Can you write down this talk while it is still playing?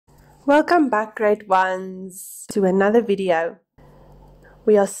Welcome back, grade ones, to another video.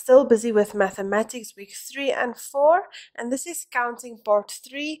 We are still busy with mathematics week 3 and 4, and this is counting part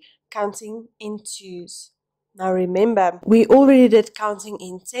 3, counting in twos. Now remember, we already did counting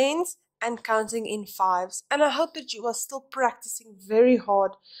in tens and counting in fives, and I hope that you are still practicing very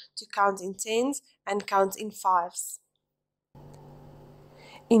hard to count in tens and count in fives.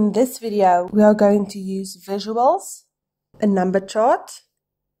 In this video, we are going to use visuals, a number chart,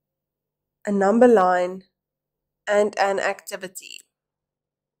 a number line, and an activity.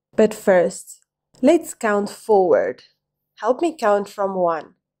 But first, let's count forward. Help me count from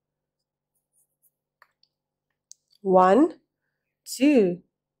 1. 1, 2,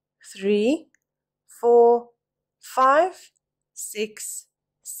 3, 4, 5, 6,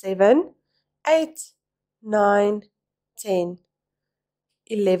 7, 8, 9, 10,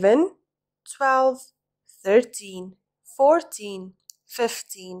 11, 12, 13, 14,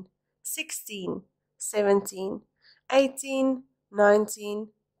 15, 16, 17, 18, 19,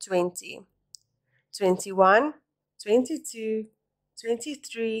 20, 21, 22,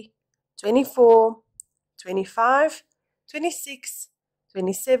 23, 24, 25, 26,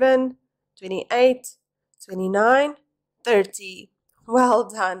 27, 28, 29, 30. Well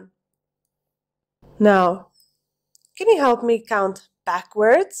done. Now, can you help me count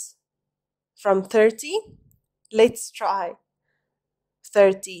backwards from 30? Let's try.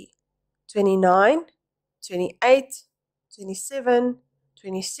 30, 29, 28, 27,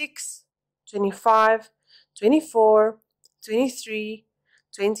 26, 25, 24, 23,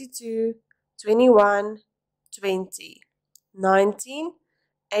 22, 21, 20, 19,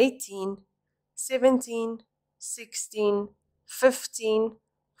 18, 17, 16, 15,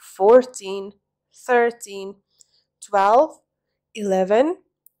 14, 13, 12, 11,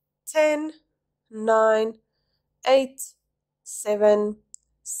 10, 9, 8, 7,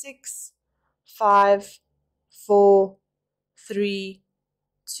 6, 5, 4, 3,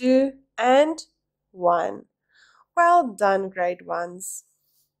 2, and 1. Well done, grade ones.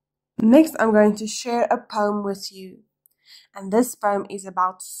 Next, I'm going to share a poem with you. And this poem is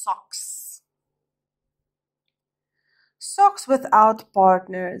about socks. Socks without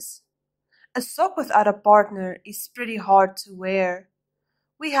partners. A sock without a partner is pretty hard to wear.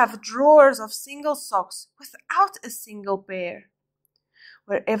 We have drawers of single socks without a single pair.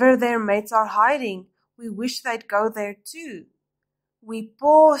 Wherever their mates are hiding, we wish they'd go there too. We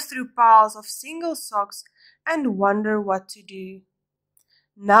pore through piles of single socks and wonder what to do.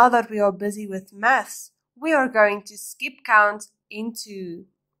 Now that we are busy with maths, we are going to skip count in 2.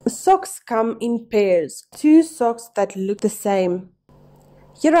 Socks come in pairs, 2 socks that look the same.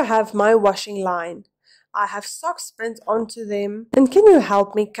 Here I have my washing line. I have socks print onto them. And can you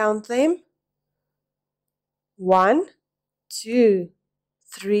help me count them? 1, 2,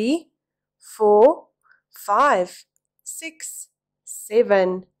 3, 4, 5, 6,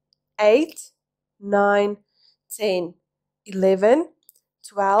 7, 8, 9, 10, 11,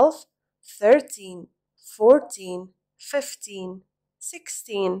 12, 13, 14, 15,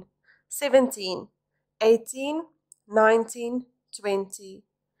 16, 17, 18, 19, 20,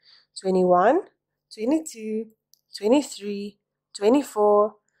 21, 22, 23,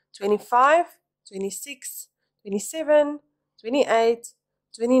 24, 25, 26, 27, 28,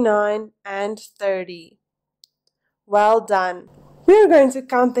 29, and 30. Well done. We are going to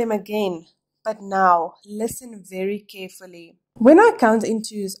count them again, but now listen very carefully. When I count in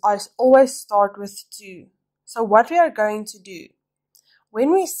twos, I always start with 2. So what we are going to do,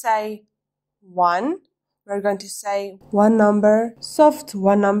 when we say 1, we're going to say one number soft,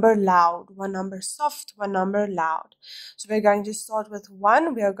 one number loud, one number soft, one number loud. So we're going to start with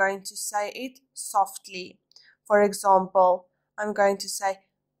 1, we are going to say it softly. For example, I'm going to say 1,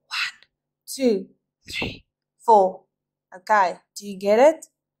 2, 3, 4. Okay, do you get it?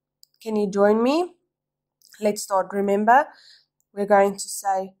 Can you join me? Let's start. Remember, we're going to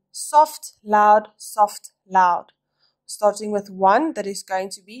say soft, loud, soft, loud. Starting with 1, that is going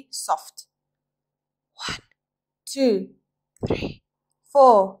to be soft. 1, 2, 3,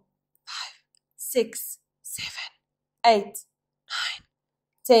 4, 5, 6, 7, 8, 9,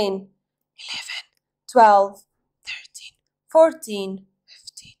 10, 11, 12, 13, 14,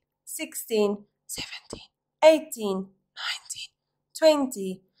 15, 16, 17, 18, 19,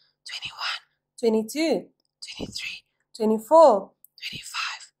 20, 21, 22, 23, 24,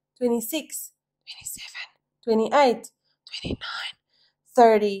 25, 26, 27, 28, 29,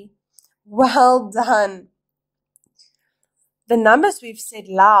 30. Well done. The numbers we've said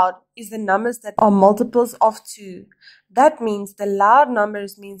loud is the numbers that are multiples of 2. That means the loud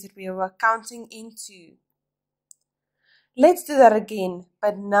numbers means that we are counting in 2. Let's do that again,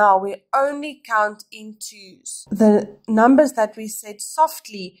 but now we only count in twos. The numbers that we said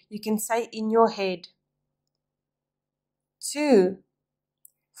softly, you can say in your head. 2,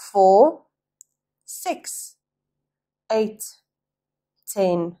 4, 6, 8,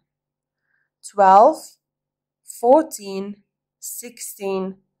 10, 12, 14,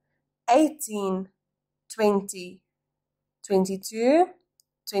 16, 18, 20, 22,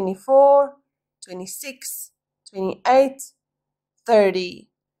 24, 26, 28, 30.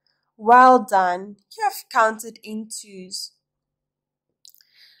 Well done. You have counted in twos.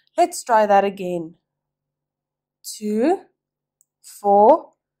 Let's try that again. 2,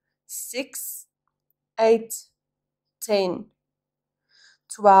 4, 6, 8, 10,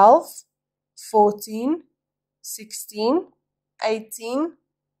 12, 14, 16, 18,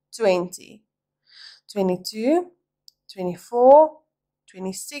 20, 22, 24,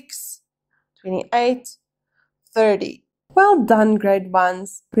 26, 28, 30. Well done, grade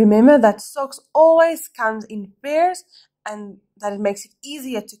ones. Remember that socks always count in pairs and that it makes it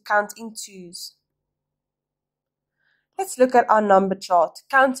easier to count in twos. Let's look at our number chart,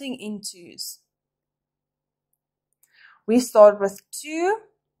 counting in twos. We start with 2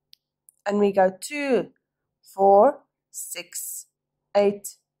 and we go 2, 4, 6, 8,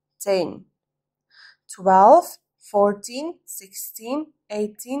 10, 12, 14, 16,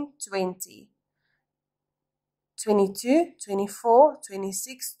 18, 20. 22, 24,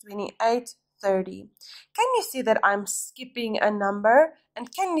 26, 28, 30. Can you see that I'm skipping a number?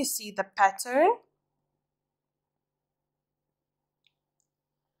 And can you see the pattern?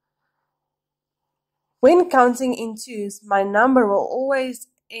 When counting in twos, my number will always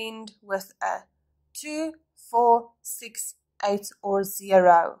end with a 2, 4, 6, 8 or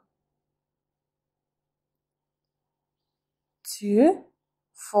 0. 2,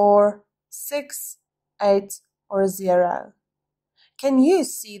 4, 6, 8 or 0. Can you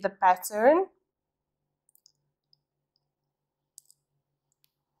see the pattern?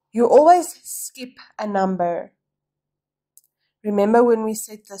 You always skip a number. Remember when we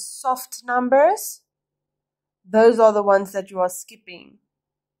said the soft numbers? Those are the ones that you are skipping.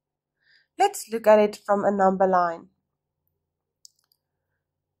 Let's look at it from a number line.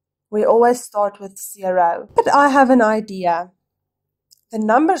 We always start with 0. But I have an idea. The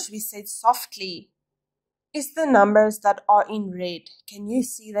numbers we said softly is the numbers that are in red. Can you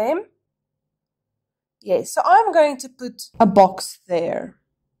see them? Yes, so I'm going to put a box there.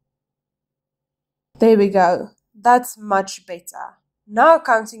 There we go. That's much better. Now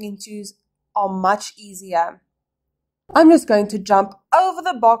counting in twos are much easier. I'm just going to jump over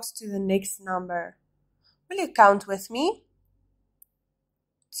the box to the next number. Will you count with me?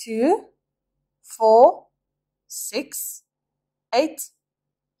 2, 4, 6, 8,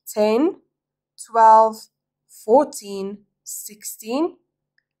 10, 12, 14, 16,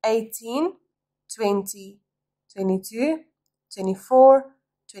 18, 20, 22, 24,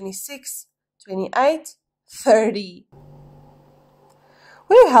 26, 28, 30.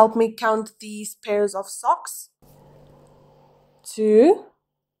 Will you help me count these pairs of socks? 2,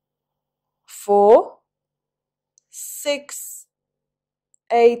 4, 6,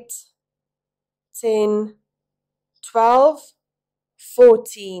 8, 10, 12,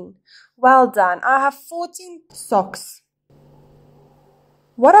 14. Well done. I have 14 socks.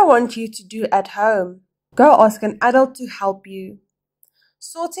 What I want you to do at home, go ask an adult to help you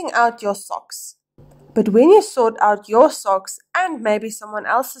sorting out your socks. But when you sort out your socks and maybe someone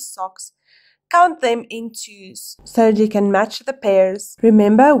else's socks, count them in twos so that you can match the pairs.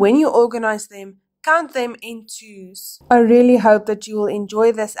 Remember, when you organize them, count them in twos. I really hope that you will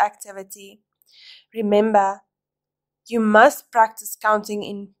enjoy this activity. Remember, you must practice counting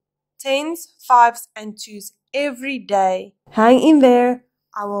in tens, fives, and twos every day. Hang in there.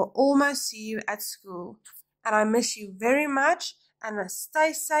 I will almost see you at school. And I miss you very much. And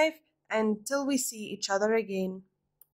stay safe until we see each other again.